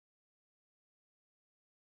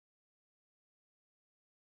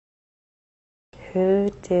Who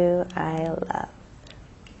do I love?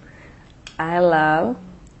 I love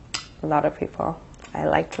a lot of people. I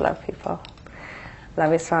like to love people.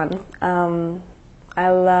 Love is fun. I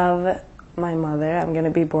love my mother. I'm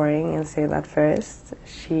gonna be boring and say that first.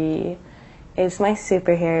 She is my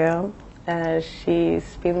superhero.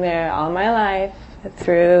 She's been there all my life,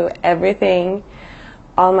 through everything,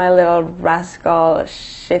 all my little rascal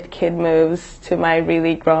shit kid moves to my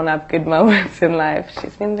really grown-up good moments in life.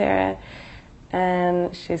 She's been there,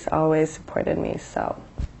 and she's always supported me, so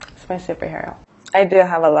it's my superhero. I do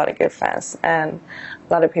have a lot of good friends and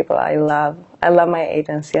a lot of people I love. I love my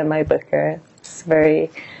agency and my booker. It's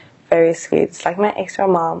very, very sweet. It's like my extra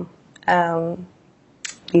mom,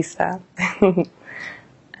 Lisa.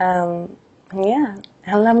 Yeah,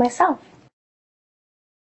 I love myself.